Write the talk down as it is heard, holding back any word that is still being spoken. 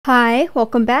Hi,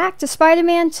 welcome back to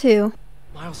Spider-Man 2.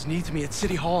 Miles needs me at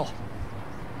City Hall.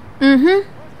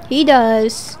 He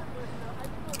does.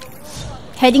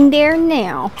 Heading there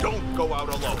now. Don't go out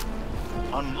alone,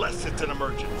 unless it's an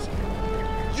emergency.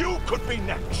 You could be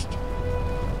next.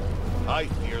 I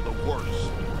fear the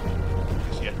worst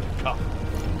is yet to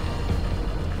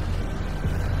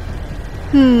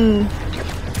come.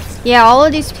 Yeah, all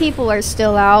of these people are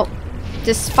still out,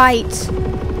 despite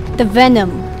the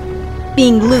venom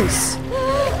being loose.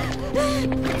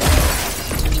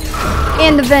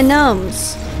 And the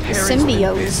venoms, the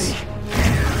symbiotes.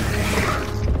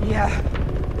 Yeah.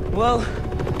 Well,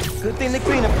 good thing the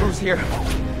cleanup crew's here.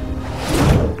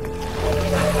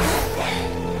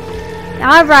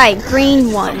 Alright,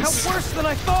 green ones. How worse than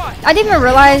I thought. I didn't even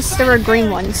realize there were green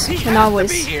ones when I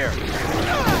was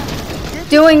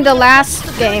doing the last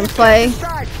gameplay.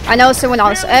 I noticed it when I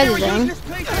was editing.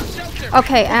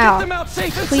 Okay, ow.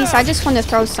 Please, I just want to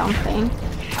throw something.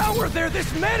 How are there this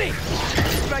many?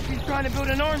 Like he's trying to build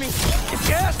an army. If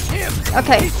you ask him,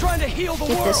 okay. He's trying to heal the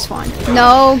Get world. this one.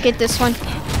 No, get this one.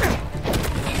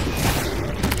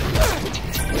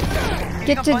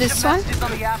 Get to this one.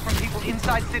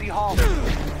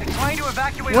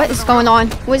 What is going on?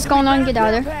 What is going on? Get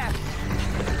out of there.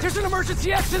 There's an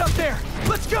emergency exit up there.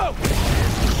 Let's go.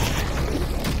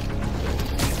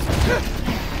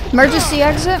 Emergency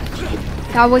exit?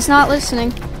 I was not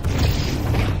listening.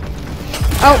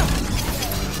 Oh.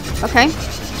 Okay.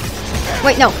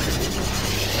 Wait, no.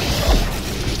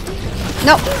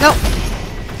 No, no.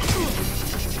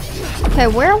 Okay,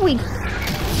 where are we?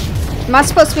 Am I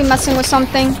supposed to be messing with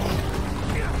something?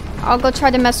 I'll go try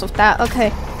to mess with that.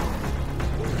 Okay.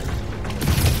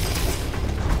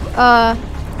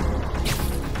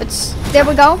 There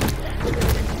we go.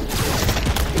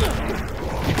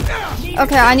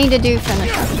 Okay, I need to do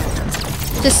finish them.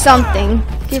 Just something.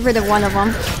 Get rid of one of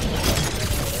them.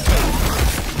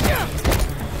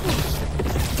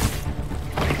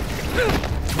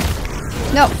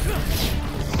 No.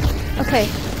 Okay.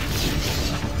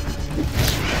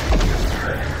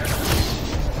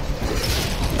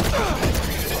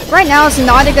 Right now is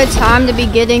not a good time to be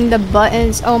getting the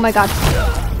buttons. Oh my god.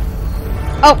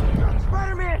 Oh.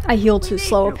 I healed too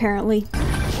slow apparently.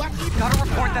 Got a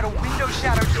report that a window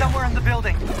shattered somewhere in the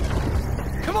building.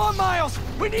 Come on, Miles.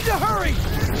 We need to hurry.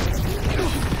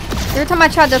 Every time I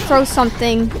try to throw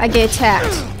something, I get attacked.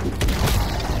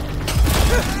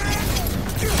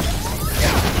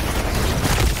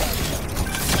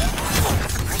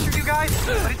 Pressure, you guys,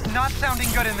 but it's not sounding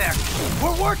good in there.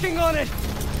 We're working on it.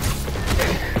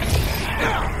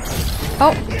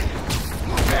 Oh.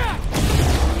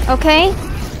 Okay.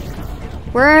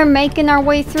 We're making our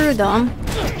way through them.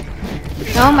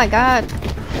 Oh my god.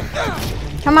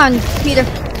 Come on, Peter.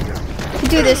 You can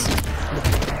do this.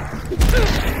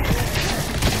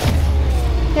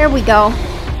 There we go.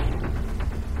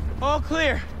 All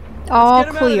clear. All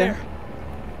clear.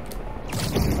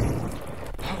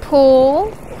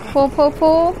 Pull. Pull, pull,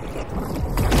 pull.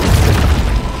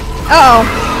 Uh-oh.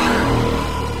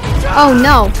 Oh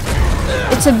no.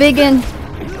 It's a big one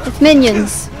with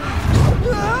minions.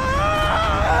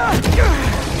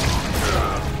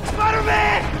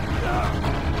 Spider-Man!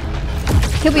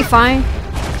 He'll be fine.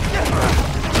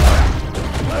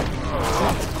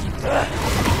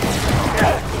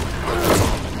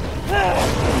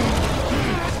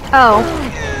 Oh.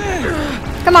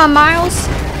 Come on, Miles.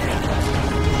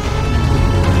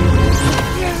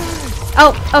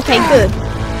 Oh, okay, good.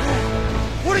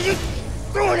 What are you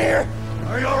doing here?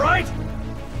 Are you alright?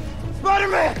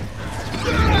 Spider-Man!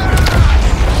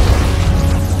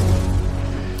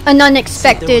 An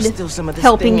unexpected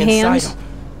helping hand. I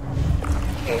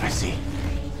see.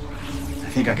 I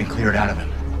think I can clear it out of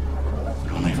him.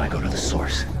 But only if I go to the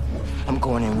source. I'm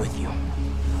going in with you.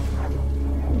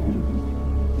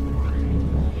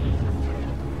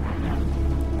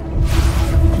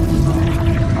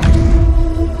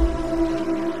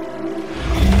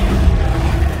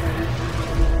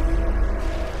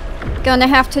 Gonna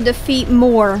have to defeat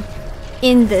more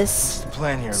in this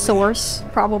Plan here, source,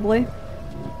 probably.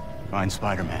 Find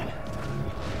Spider-Man.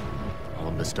 All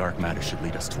of this dark matter should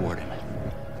lead us toward him.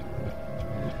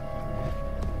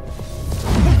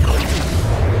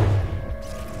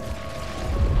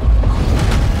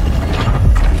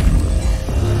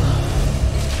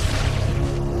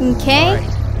 Okay.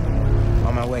 Right.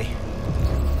 On my way.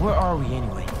 Where are we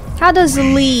anyway? How does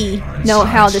Lee know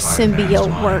how the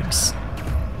symbiote works?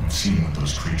 I've seen what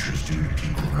those creatures do to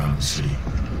people around the city.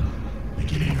 They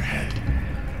get in your head,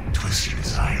 twist your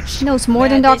desires. He knows more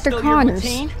than Dr. Connors.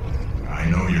 I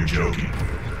know you're joking.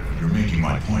 You're making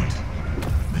my point.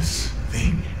 This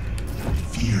thing, it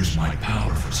fears my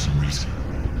power for some reason.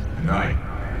 And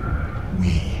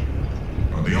we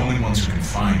are the only ones who can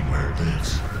find where it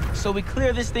lives. So we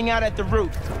clear this thing out at the root,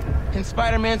 and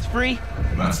Spider-Man's free?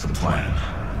 That's the plan.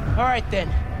 All right then.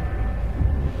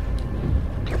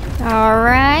 All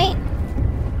right.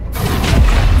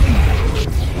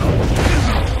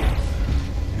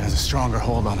 It has a stronger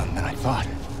hold on him than I thought.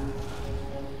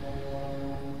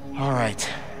 All right.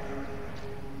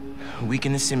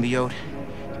 Weaken the symbiote,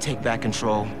 take back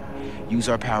control, use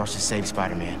our powers to save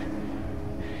Spider-Man.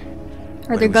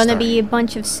 Are there gonna be a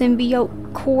bunch of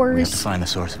symbiote cores? We have to find the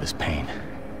source of his pain.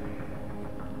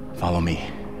 Follow me.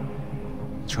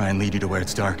 Try and lead you to where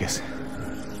it's darkest.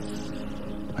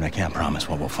 But I can't promise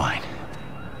what we'll find.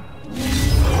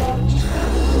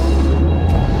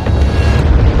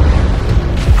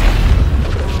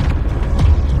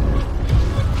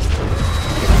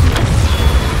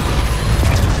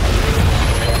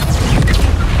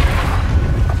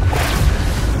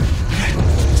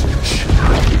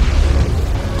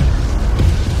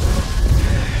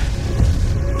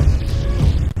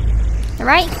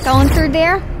 Alright, going through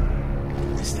there.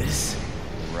 Is this?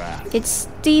 It's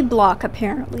D block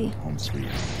apparently. Home sweet.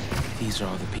 These are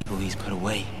all the people he's put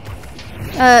away.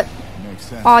 Makes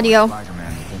sense. Audio.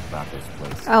 Spider-Man would think about this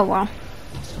place. Oh well.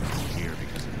 Here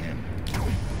because of him.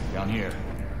 Down here,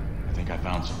 I think I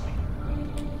found something.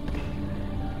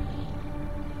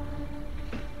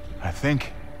 I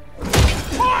think.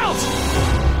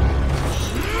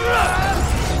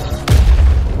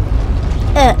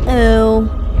 Uh-oh.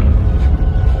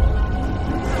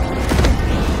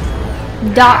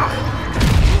 Doc.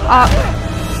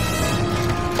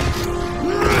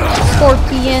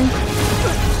 Scorpion. I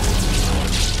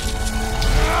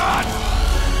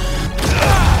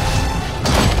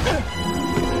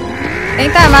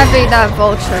think that might be that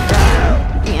vulture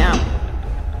guy. Yeah.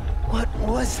 What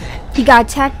was that? He got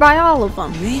attacked by all of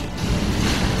them. Me?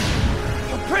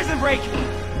 A prison break!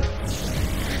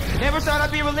 Never thought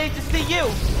I'd be relieved to see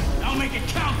you! I'll make it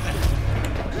count then.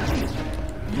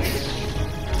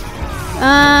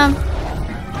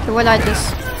 So what I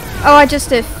just... Oh, I just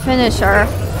did finish her.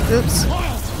 Oops.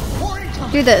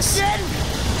 Do this.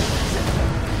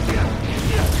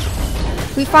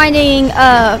 We finding,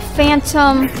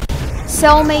 phantom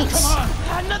cellmates.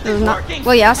 Or not,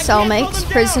 well, yeah, cellmates.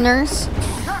 Prisoners.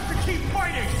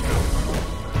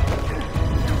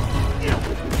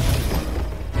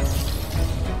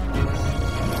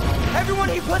 Everyone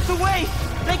he puts away!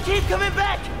 They keep coming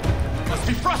back! Must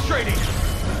be frustrating.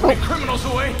 Putting criminals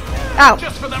away. Ow.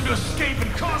 Just for them to escape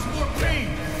and cause more pain.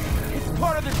 It's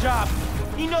part of the job.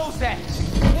 He knows that.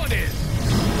 What is?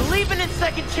 Believing in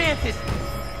second chances.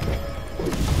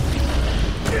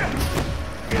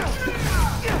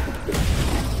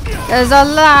 There's a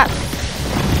lot.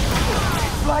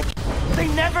 It's like they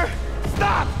never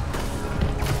stop!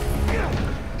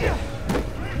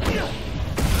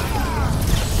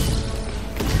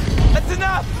 That's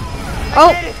enough! Oh.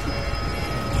 I did it.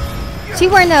 Is he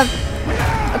wearing a...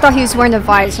 I thought he was wearing a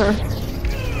visor.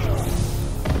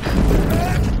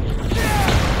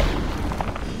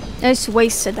 I just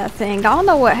wasted that thing. I don't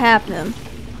know what happened.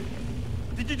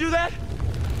 Did you do that?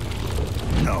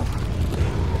 No.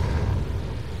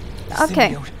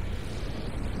 Okay. Symbiote.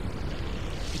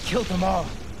 He killed them all.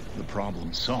 The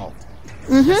problem solved.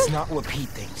 That's not what Pete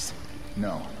thinks.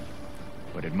 No.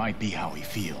 But it might be how he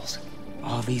feels.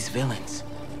 All these villains.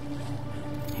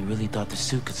 He really thought the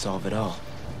suit could solve it all.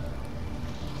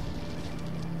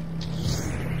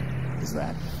 Is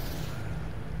that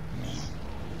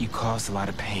You caused a lot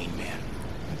of pain, man.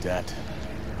 a debt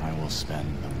I will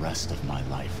spend the rest of my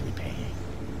life repaying?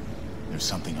 There's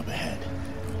something up ahead.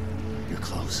 You're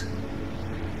close.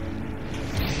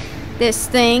 This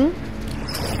thing.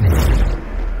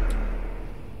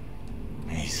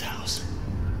 May's house.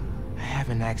 I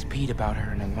haven't asked Pete about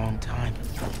her in a long time.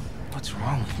 What's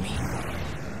wrong with me?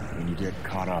 When you get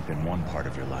caught up in one part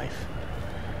of your life,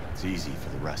 it's easy for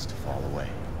the rest to fall away.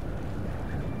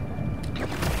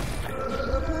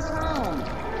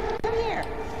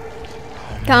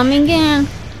 Coming in.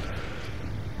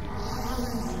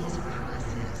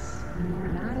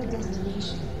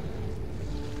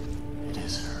 It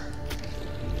is her.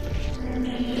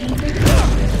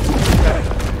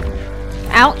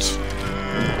 Ouch.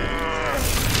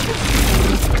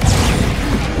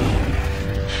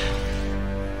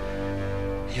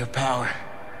 Your power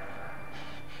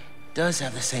does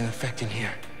have the same effect in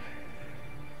here.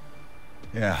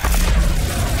 Yeah.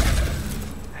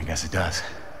 I guess it does.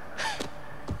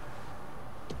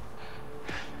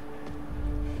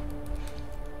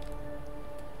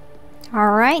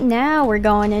 Alright, now we're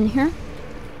going in here.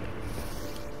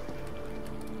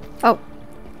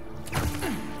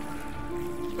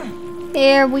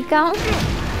 There we go.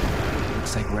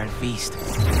 Looks like we're at a feast.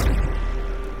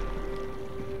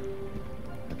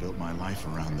 I built my life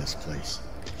around this place.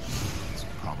 This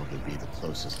will probably be the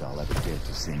closest I'll ever get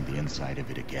to seeing the inside of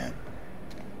it again.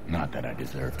 Not that I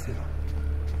deserve to.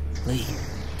 Lee,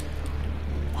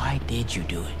 why did you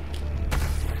do it?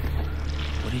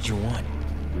 What did you want?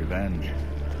 Revenge.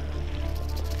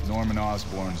 Norman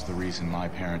Osborn's the reason my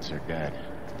parents are dead.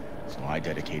 So I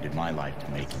dedicated my life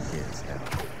to making his hell.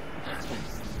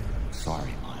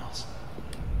 Sorry, Miles.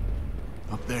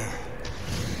 Up there.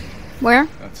 Where?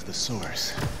 That's the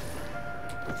source.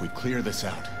 If we clear this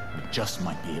out, we just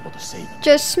might be able to save it.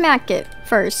 Just smack it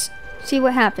first. See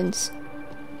what happens.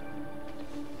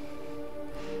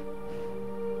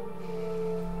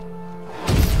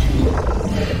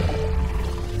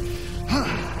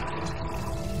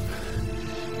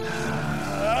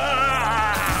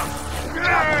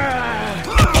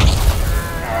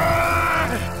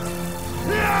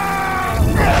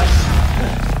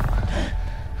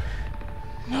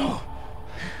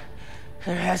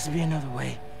 There has to be another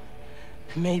way.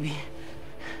 Maybe.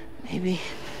 We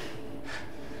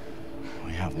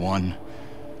have one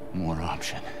more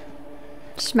option.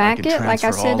 Smack it, like I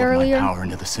transfer said all of earlier. my power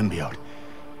into the symbiote.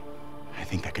 I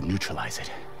think that could neutralize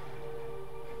it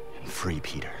and free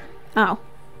Peter. Oh.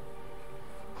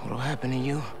 What'll happen to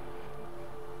you?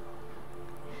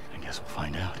 I guess we'll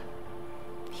find out.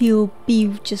 He'll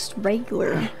be just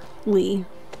regularly.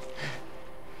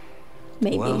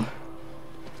 Maybe. Well,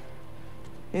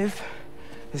 if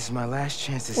this is my last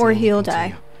chance to say Or he'll anything to die.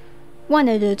 you, One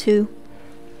of the two.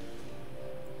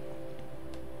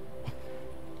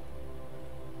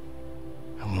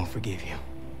 I won't forgive you.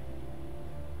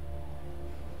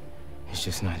 It's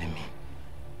just not in me.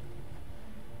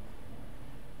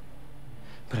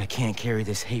 But I can't carry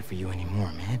this hate for you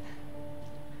anymore, man.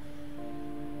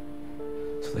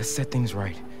 So let's set things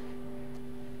right.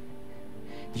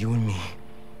 You and me.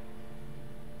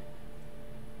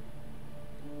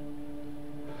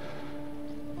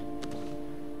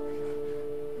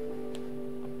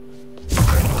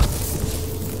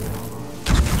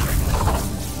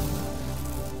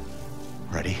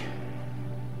 Ready?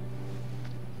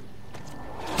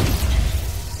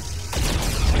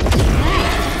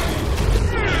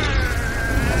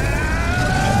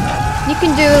 You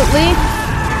can do it, Lee.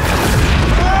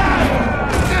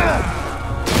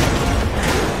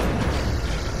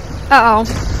 Uh-oh.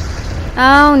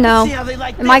 Oh no. See how they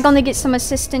like Am I this? gonna get some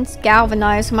assistance?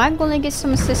 Galvanize. Am I gonna get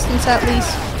some assistance at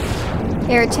least?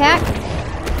 Air attack?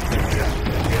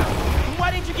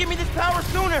 Why didn't you give me this power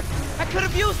sooner? I could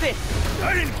have used it.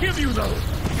 I didn't give you those!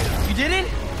 You didn't?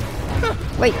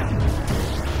 Wait.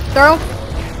 Throw?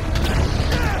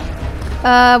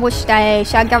 What should I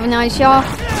galvanize y'all?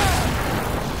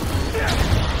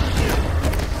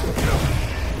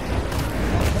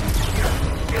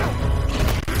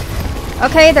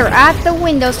 Okay, they're at the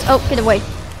windows. Oh, get away.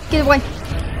 Get away.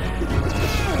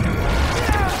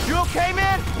 You okay,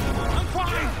 man? I'm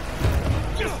fine!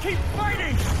 Just keep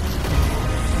fighting!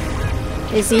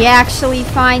 Is he actually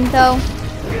fine, though?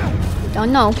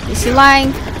 Don't know. Is he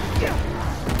lying?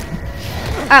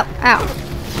 Ow, ow.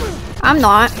 I'm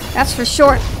not. That's for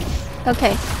sure.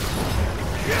 Okay.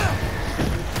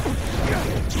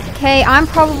 Okay, I'm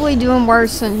probably doing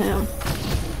worse than him.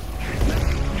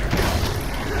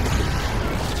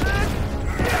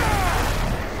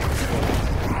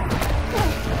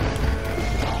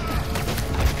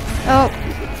 Oh.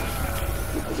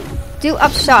 Do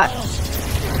upshot.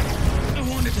 I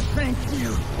wanted to thank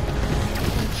you.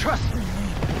 Trust me,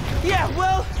 man. Yeah,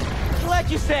 well, like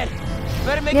you said,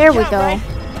 better make There it we count, go. right?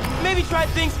 Maybe try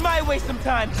things my way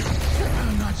sometime.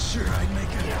 I'm not sure I'd make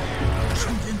a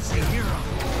convincing hero.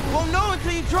 Won't know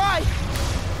until you try.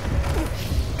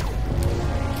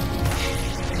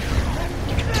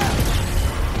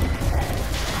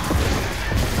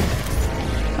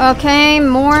 Okay,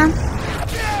 more.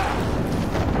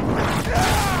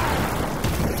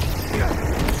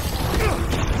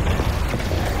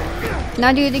 Can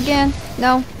I do it again?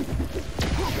 No.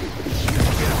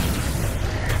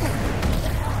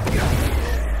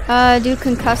 Do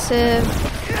concussive.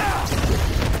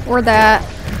 Or that.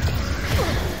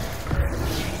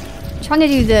 I'm trying to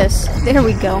do this. There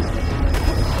we go.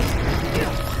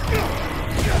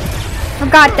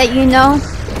 Forgot that, you know.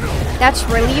 That's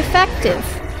really effective.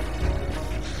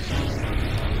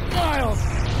 Miles!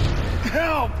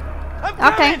 Help!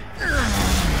 Okay.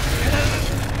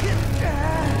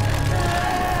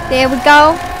 There we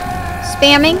go.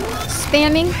 Spamming,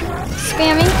 spamming,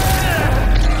 spamming.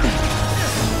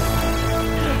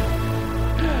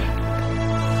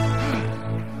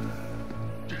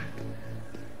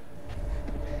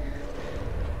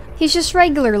 He's just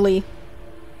regularly.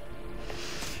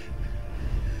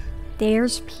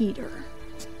 There's Peter.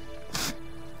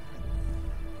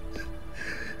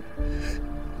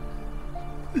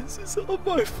 This is all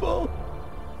my fault.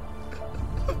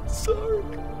 I'm sorry.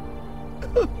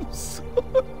 I'm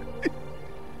sorry.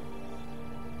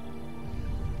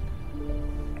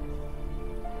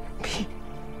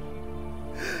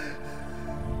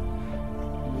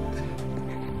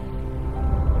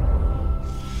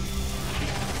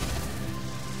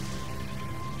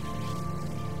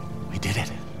 We did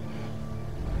it.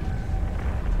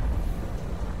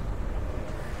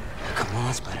 Come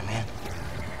on, Spider-Man.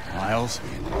 Miles?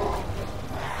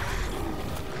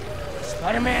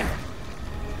 Spider-Man!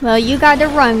 Well, you gotta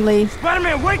run, Lee.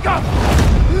 Spider-Man, wake up!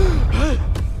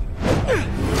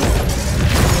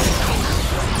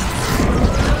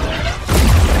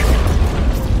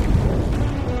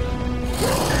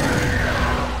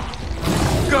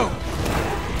 Go!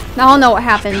 I don't know what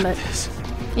happened, but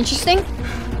interesting.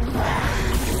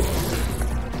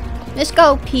 Let's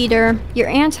go, Peter. Your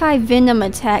anti-venom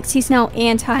attacks. He's now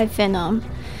anti-venom.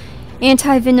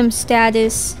 Anti-venom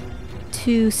status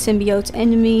to symbiote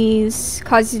enemies,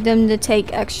 causing them to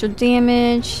take extra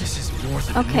damage. This is more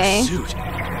than Okay. a new suit.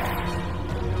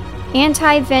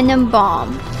 Anti-venom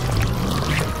bomb.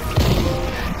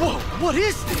 Whoa, what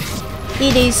is this?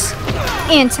 It is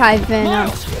anti-venom.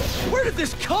 Miles, where did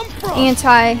this come from? Lee and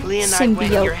I went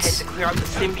in your head Anti-symbiote. to clear out the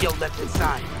symbiote left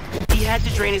inside. He had to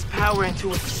drain his power into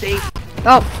it to save.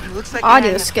 Oh, It looks like it had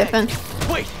audio an skipping. effect.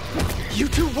 Wait, you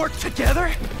two work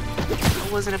together? I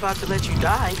wasn't about to let you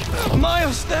die.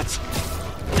 Miles, that's...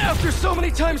 After so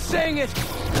many times saying it,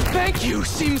 thank you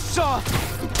seems soft.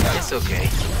 It's okay.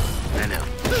 I know.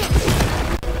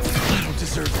 I don't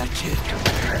deserve that kid.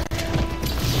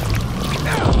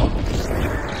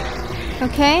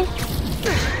 Okay.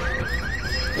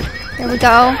 There we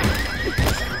go.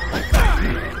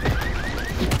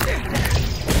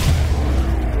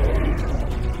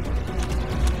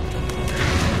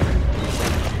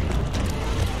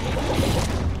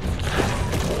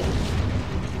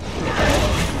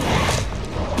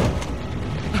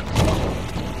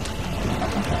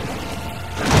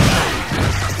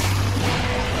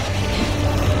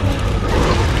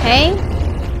 Okay.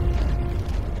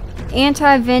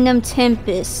 Anti-venom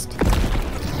tempest.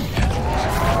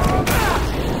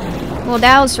 Well,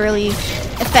 that was really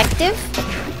effective.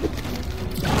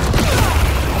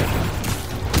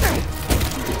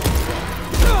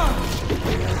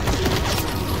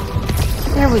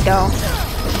 There we go.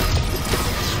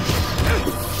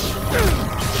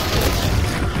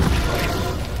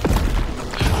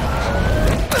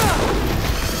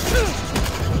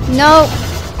 No.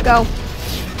 Go.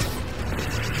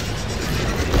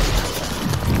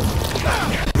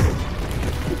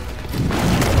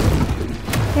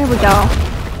 There we go.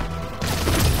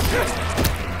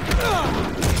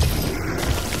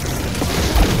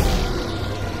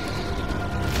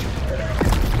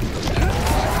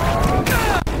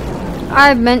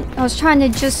 I was trying to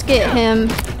just get him,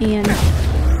 and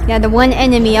yeah, the one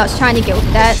enemy I was trying to get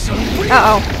with that.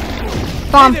 Uh-oh.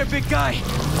 Bomb. Hey there, big guy.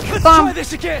 Let's Bomb. try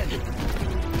this again.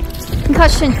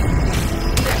 Concussion.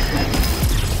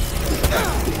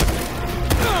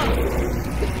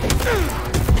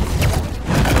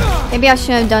 Maybe I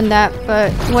shouldn't have done that,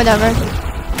 but whatever.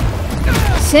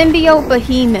 Symbiote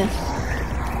Behemoth.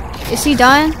 Is he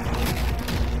done?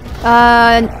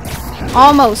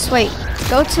 Almost. Wait.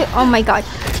 Go to... Oh my god.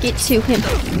 Get to him.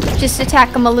 Just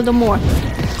attack him a little more.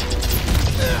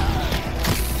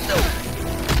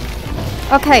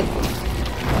 Okay.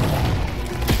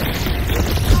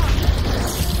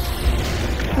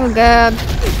 Oh god.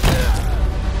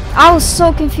 I was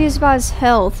so confused about his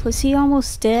health. Was he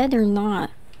almost dead or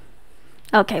not?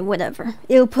 Okay, whatever.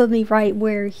 It'll put me right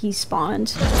where he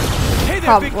spawned. Hey there,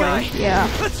 Probably, big guy. yeah.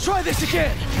 Let's try this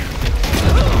again.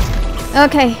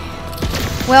 Okay.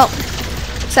 Well,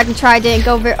 second try didn't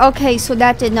go very... Okay, so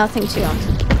that did nothing to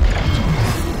him.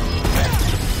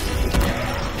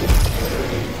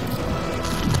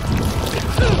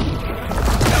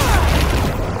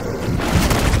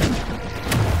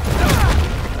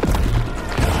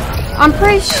 I'm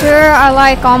pretty sure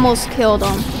I almost killed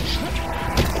him.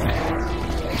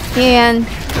 And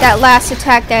that last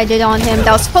attack that I did on him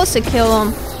that was supposed to kill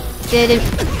him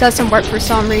doesn't work for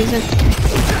some reason.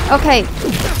 Okay.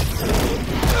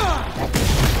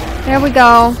 There we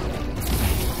go.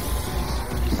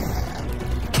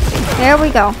 There we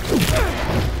go.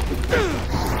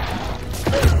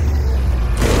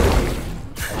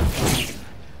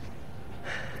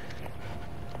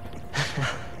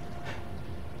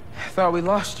 I thought we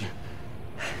lost you.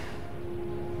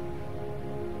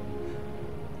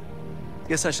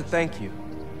 Guess I should thank you.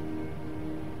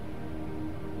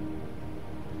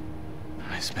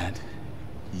 I spent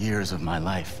years of my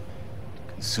life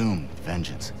consumed with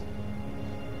vengeance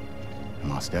and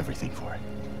lost everything for it.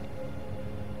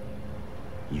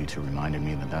 You two reminded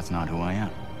me that that's not who I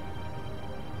am.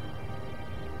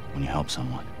 When you help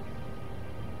someone,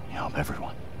 you help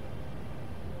everyone.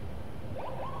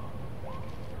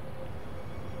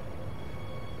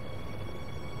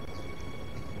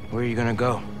 Where are you gonna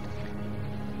go?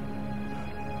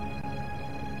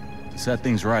 To set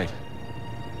things right.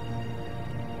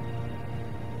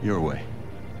 Your way.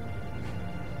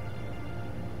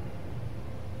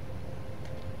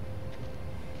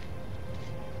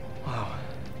 Wow.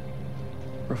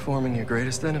 Reforming your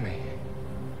greatest enemy.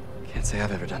 Can't say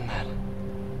I've ever done that.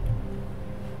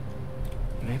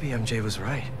 Maybe MJ was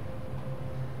right.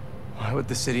 Why would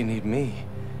the city need me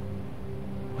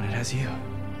when it has you?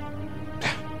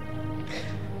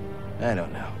 I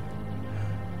don't know.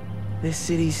 This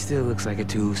city still looks like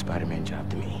a Spider-Man job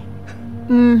to me.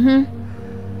 Mm-hmm.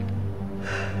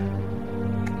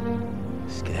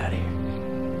 Let's get out of here.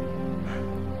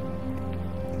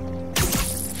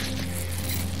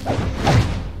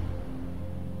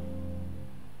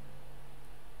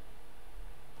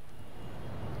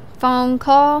 Phone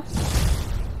call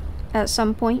at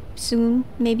some point soon,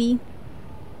 maybe,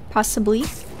 possibly.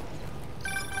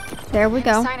 There we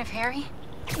go. Sign of Harry?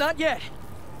 Not yet.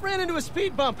 Ran into a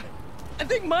speed bump. I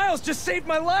think Miles just saved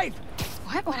my life.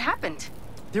 What? What happened?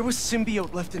 There was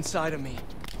symbiote left inside of me.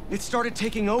 It started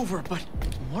taking over, but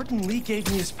Martin Lee gave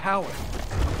me his power.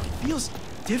 It feels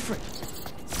different.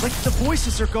 Like the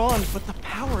voices are gone, but the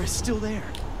power is still there.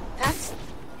 That's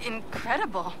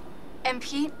incredible. And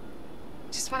Pete,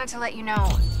 just wanted to let you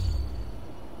know,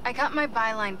 I got my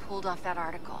byline pulled off that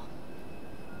article.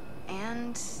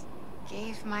 And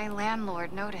gave my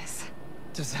landlord notice.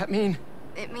 Does that mean?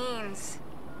 It means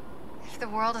if the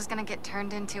world is gonna get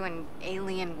turned into an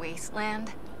alien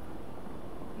wasteland,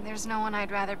 there's no one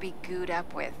I'd rather be gooed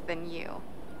up with than you.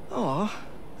 Aw,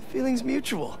 the feeling's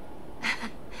mutual.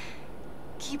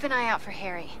 Keep an eye out for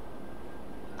Harry.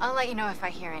 I'll let you know if I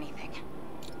hear anything.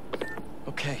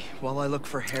 Okay, while I look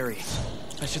for Harry,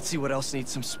 I should see what else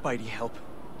needs some Spidey help.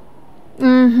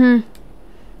 Mm-hmm.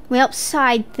 Well,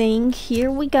 side thing. Here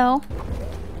we go.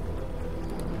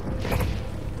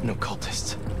 No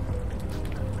cultists.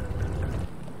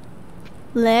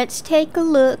 Let's take a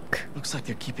look. Looks like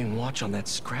they're keeping watch on that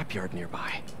scrapyard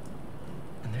nearby.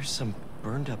 And there's some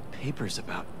burned up papers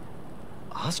about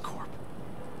Oscorp.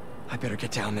 I better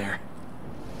get down there.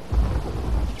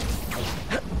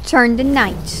 Turn to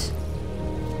night.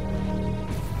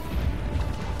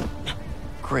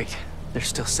 Great. They're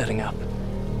still setting up.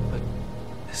 But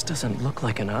this doesn't look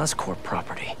like an Oscorp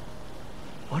property.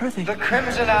 What are they? The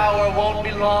Crimson Hour won't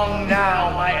be long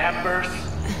now, my embers.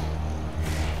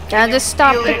 Gotta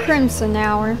stop the Crimson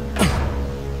Hour.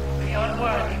 The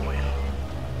unworthy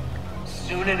will.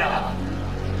 Soon enough.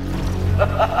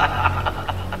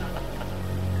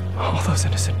 All those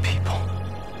innocent people.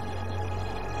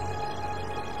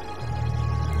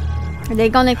 Are they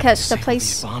gonna catch the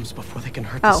place? Bombs before they can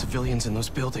hurt the civilians in those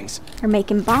buildings. They're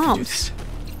making bombs.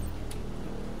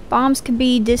 Bombs can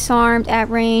be disarmed at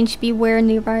range. Beware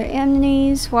nearby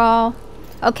enemies. Well,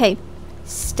 okay,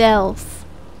 stealth.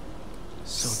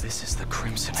 So this is the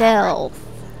Crimson Stealth.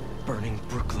 Hour. Burning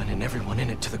Brooklyn and everyone in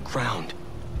it to the ground.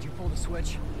 Did you pull the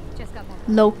switch?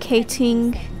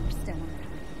 Locating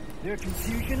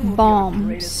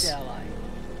bombs.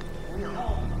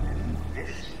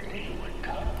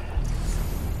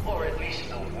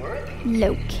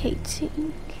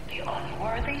 Locating.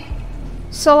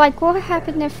 So, like, what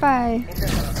happened if I...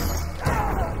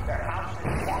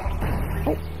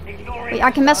 Oh. Wait,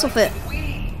 I can mess with it.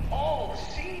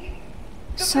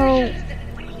 So...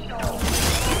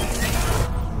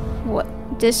 What?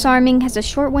 Disarming has a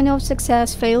short window of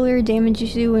success. Failure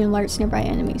damages you and alerts nearby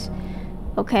enemies.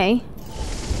 Okay.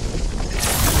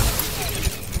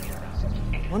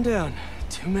 One down.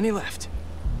 Too many left.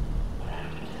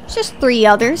 Just 3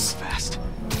 others. Fast.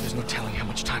 There's no telling how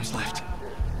much time's left.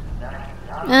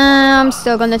 I'm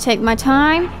still gonna take my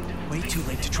time. Way too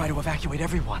late to try to evacuate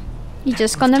everyone. You're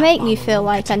just gonna make me feel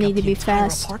like I need to be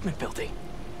fast. Apartment building.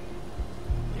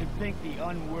 You'd think the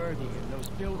unworthy in those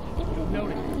buildings would have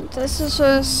noticed. This is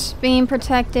just being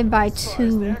protected by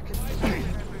 2.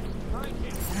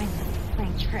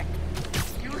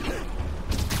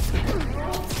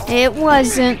 It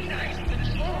wasn't.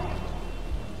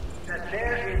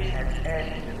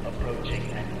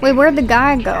 Wait, where'd the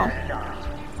guy go?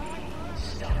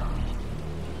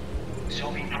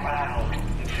 So be proud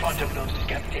in front of those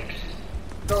skeptics.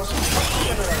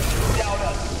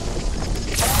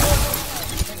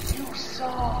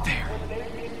 There.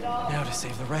 Now to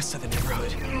save the rest of the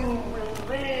neighborhood.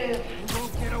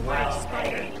 Don't get away,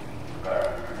 Spider.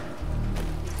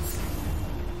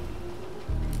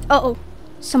 Uh-oh.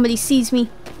 Somebody sees me.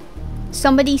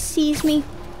 Somebody sees me.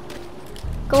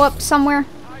 Go up somewhere.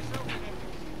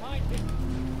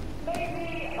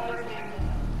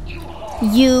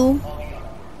 You.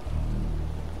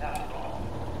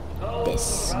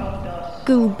 This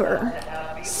goober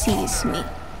sees me.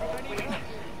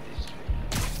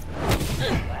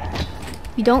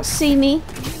 You don't see me.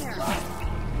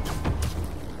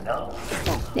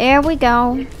 There we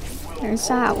go. There's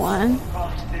that one.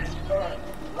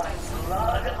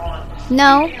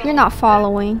 No, you're not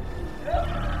following.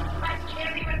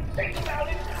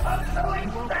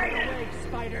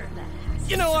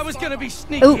 You know, I was gonna be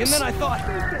sneaky, Oops. and then I thought,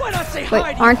 why not say Wait,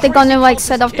 hi to aren't you they gonna crazy like cultist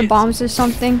set off the kids? bombs or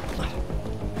something?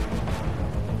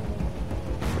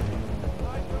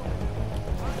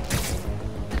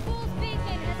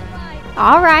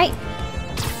 Alright.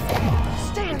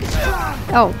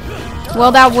 Oh.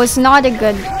 Well, that was not a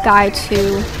good guy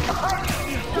to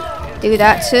do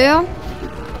that to.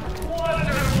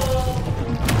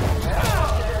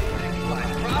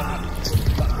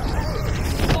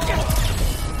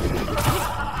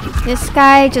 This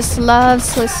guy just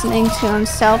loves listening to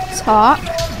himself talk.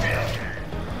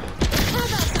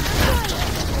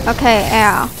 Okay,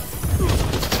 ow.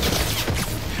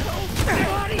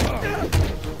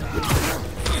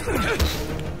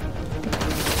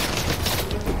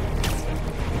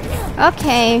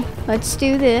 Okay, let's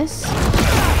do this.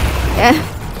 Yeah.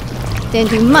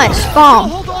 Didn't do much. Bomb.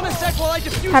 Hold on a sec while I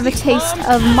defuse Have a these taste bombs.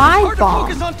 of It's my hard to bomb.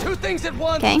 focus on two things at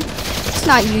once. Okay. Let's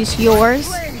not use yours.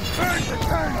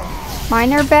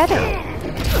 Mine are better.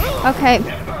 Okay.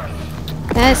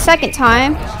 And a second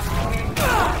time.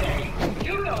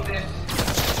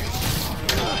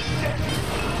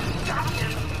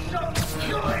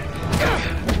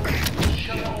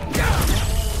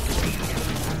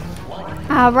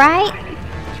 Alright.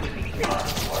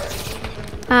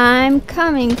 I'm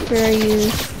coming for you.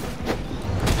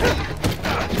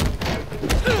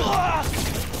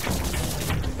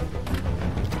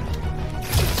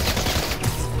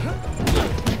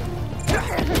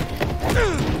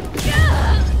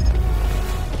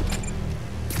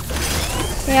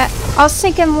 Yeah, I was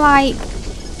thinking like,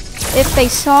 if they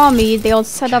saw me, they'll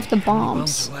set up the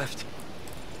bombs.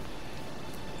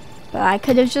 But I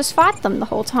could have just fought them the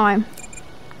whole time.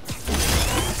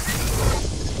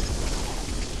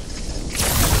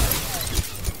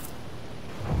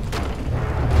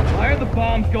 Why are the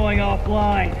bombs going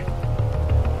offline?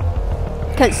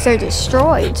 Because they're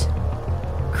destroyed.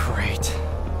 Great.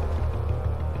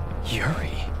 Yuri.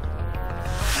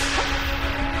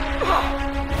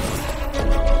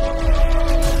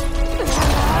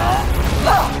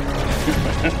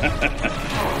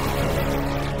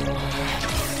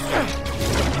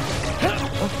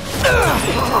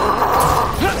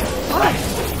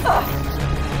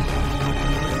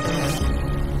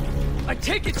 I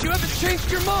take it you haven't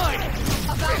changed your mind.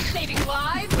 About saving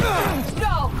lives?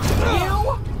 No,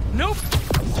 you? Nope.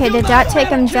 Okay, did that take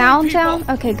him down?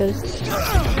 Okay, good.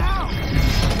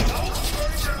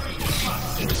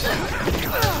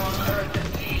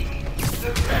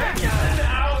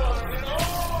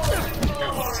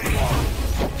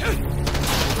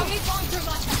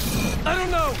 I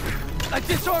don't know. I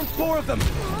disarmed 4 of them,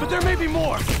 but there may be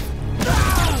more.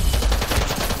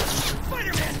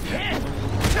 Spider-Man hit.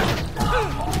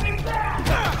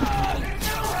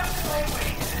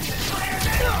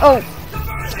 Oh.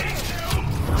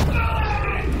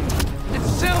 It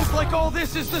sounds like all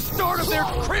this is the start of their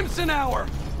Crimson Hour.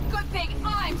 Good thing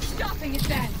I'm stopping it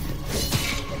then.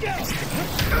 Just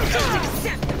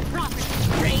accept the profit,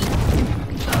 Ray.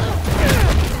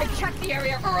 I checked the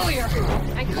area earlier.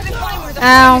 I couldn't find where the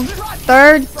Ow.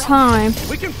 Third time.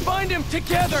 We can find him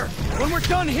together when we're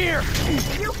done here.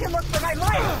 You can look for my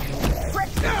life.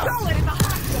 Rick's stolen in the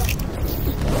hospital.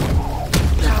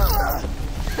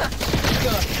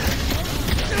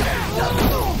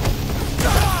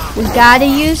 We gotta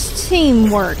use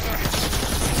teamwork.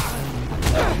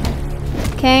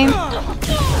 Okay.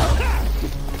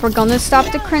 We're gonna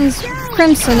stop the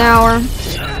Crimson Hour.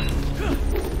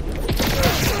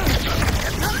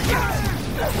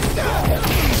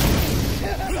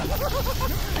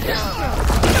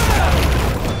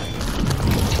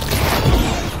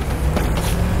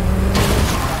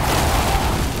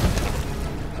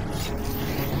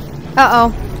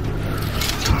 Uh-oh.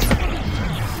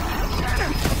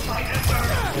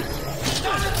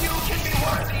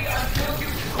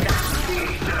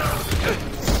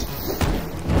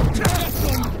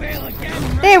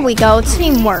 There we go,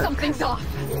 teamwork. Something's off.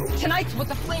 Tonight's what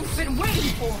the flame's been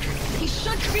waiting for. He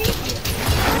should be here.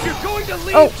 If you're going to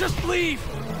leave, just leave.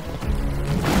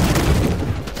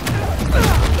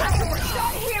 After we're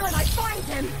done here and I find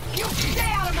him, you stay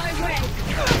out of my way.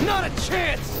 Not a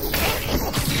chance.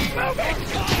 Move it,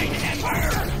 fine,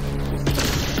 Ember!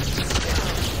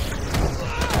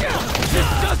 This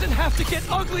doesn't have to get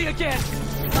ugly again.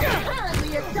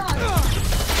 Apparently it does.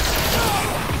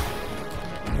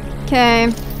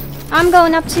 Okay. I'm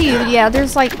going up to you. Yeah,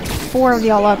 there's like 4 of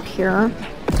y'all up here.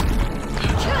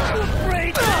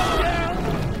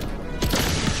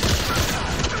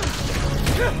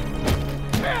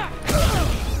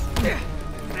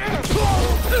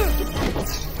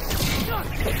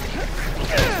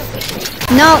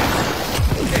 No.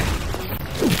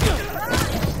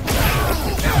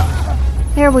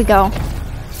 There we go.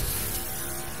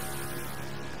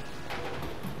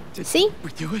 See?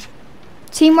 We do it?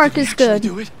 Teamwork is good.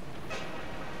 Do it?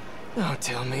 Oh,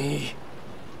 tell me.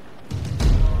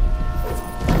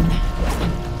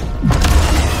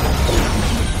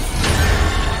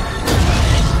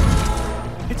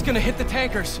 It's gonna hit the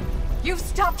tankers. You've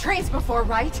stopped trains before,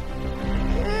 right?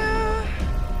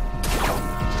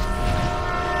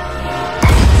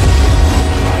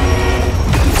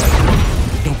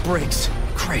 No brakes.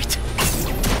 Great.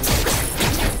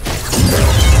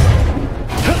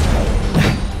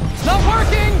 It's not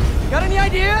working! Got any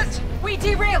ideas? We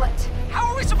derail it. How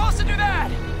are we supposed to do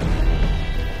that?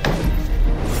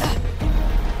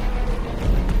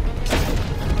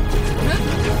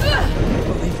 I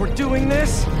believe we're doing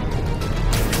this.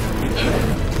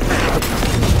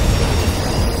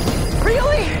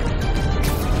 Really?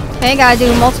 Okay, gotta do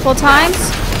it multiple times.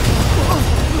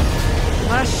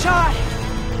 Last shot.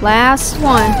 Last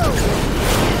one.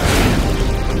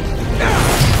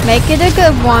 Make it a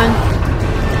good one.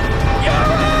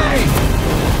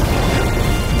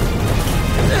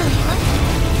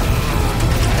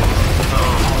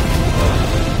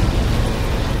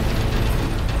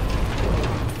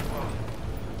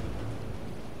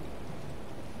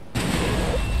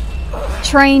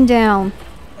 Train down.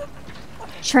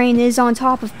 Train is on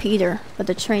top of Peter, but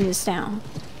the train is down.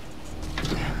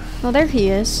 Well, there he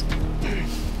is.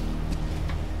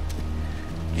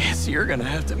 Guess you're gonna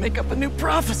have to make up a new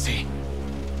prophecy.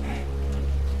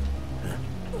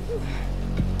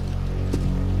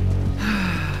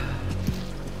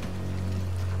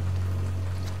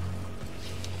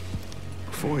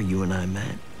 Before you and I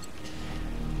met,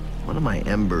 one of my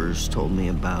Embers told me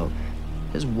about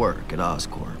his work at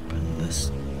Oscorp and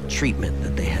this treatment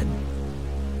that they had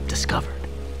discovered.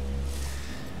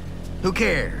 Who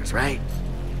cares, right?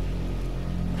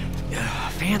 A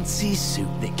fancy suit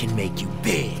that can make you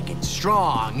big and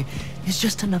strong is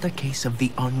just another case of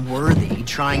the unworthy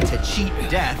trying to cheat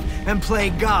death and play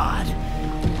God.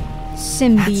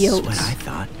 Symbiote. That's what I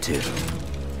thought too.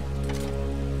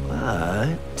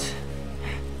 But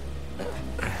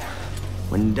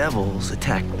when devils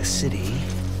attack the city,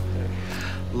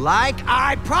 like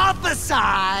I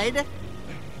prophesied,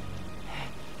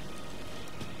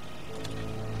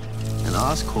 and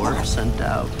Oscorp sent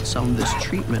out some of this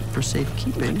treatment for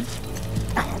safekeeping.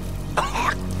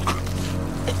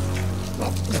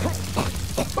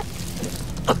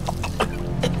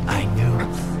 I knew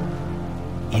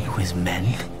it was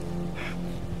meant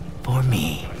for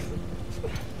me.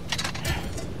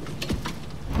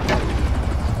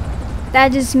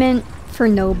 That is meant for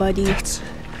nobody. That's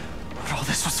what all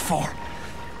this was for.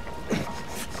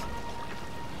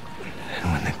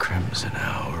 And when the Crimson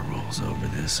Hour rolls over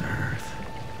this earth,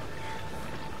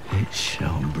 it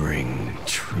shall bring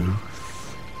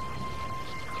truth,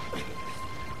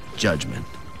 judgment.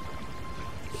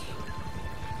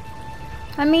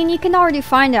 I mean, you can already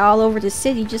find it all over the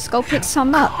city. Just go pick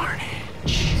some up.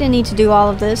 Carnage. Didn't need to do all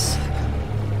of this.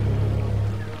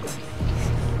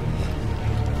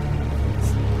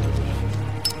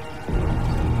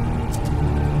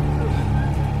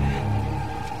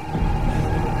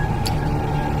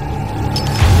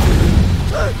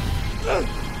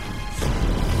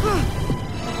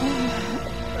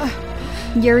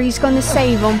 Yuri's gonna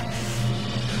save him.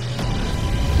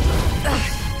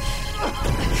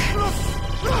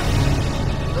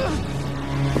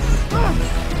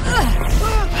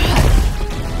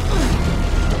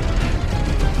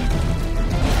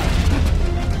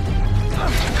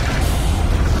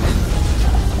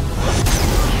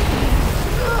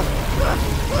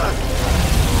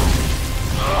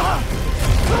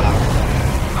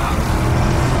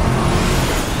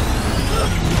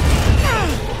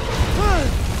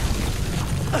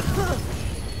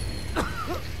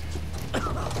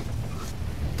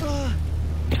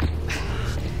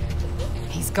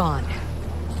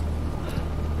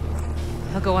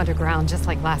 underground just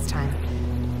like last time.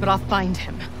 But I'll find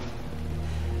him.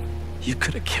 You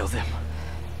could have killed him.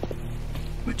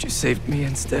 But you saved me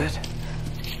instead.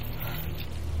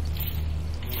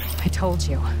 I told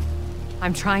you.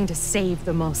 I'm trying to save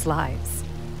the most lives.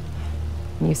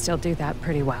 You still do that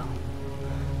pretty well.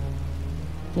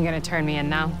 You gonna turn me in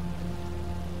now?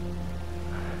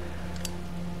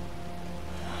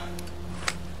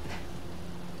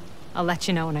 I'll let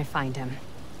you know when I find him.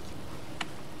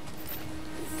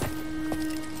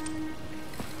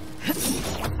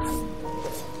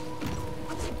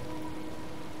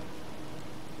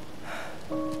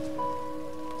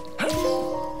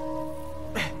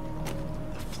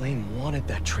 Flame wanted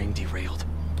that train derailed,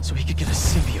 so he could get a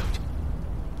symbiote.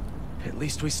 At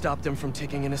least we stopped him from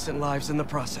taking innocent lives in the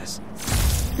process.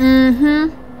 Mm-hmm.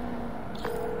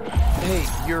 Hey,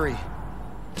 Yuri.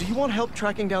 Do you want help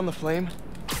tracking down the Flame?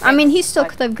 I mean, he still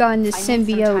could have gotten the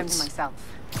symbiote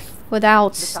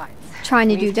without trying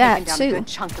to do that, down too. A good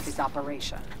chunk of his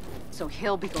operation, so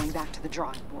he'll be going back to the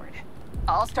drawing board.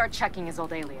 I'll start checking his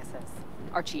old aliases.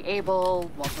 Archie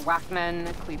Abel, Walter Wackman,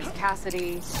 Cletus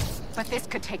Cassidy. But this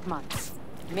could take months,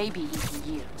 maybe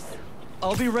even years.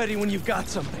 I'll be ready when you've got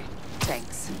something.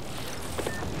 Thanks.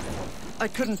 I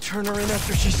couldn't turn her in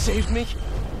after she saved me.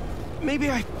 Maybe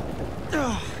I...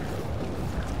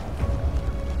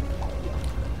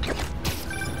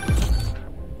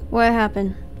 What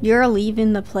happened? You're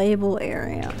leaving the playable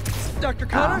area. Dr.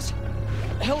 Connors?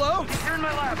 Hello? You're in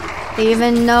my lab.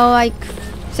 Even though, like,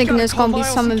 thinking there's call gonna be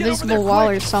Miles some and get over there invisible wall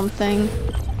or quick. something.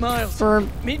 Miles, for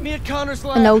meet me at Connor's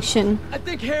lab. an ocean. I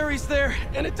think Harry's there,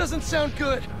 and it doesn't sound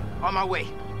good. On my way.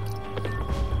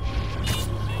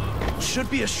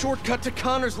 Should be a shortcut to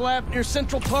Connor's lab near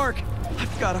Central Park.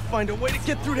 I've got to find a way to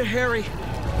get through to Harry.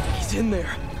 He's in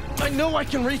there. I know I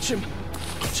can reach him.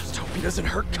 Just hope he doesn't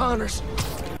hurt Connors.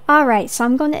 Alright, so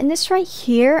I'm going to end this right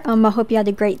here. I hope you had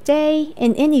a great day.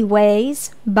 And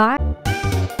anyways, bye.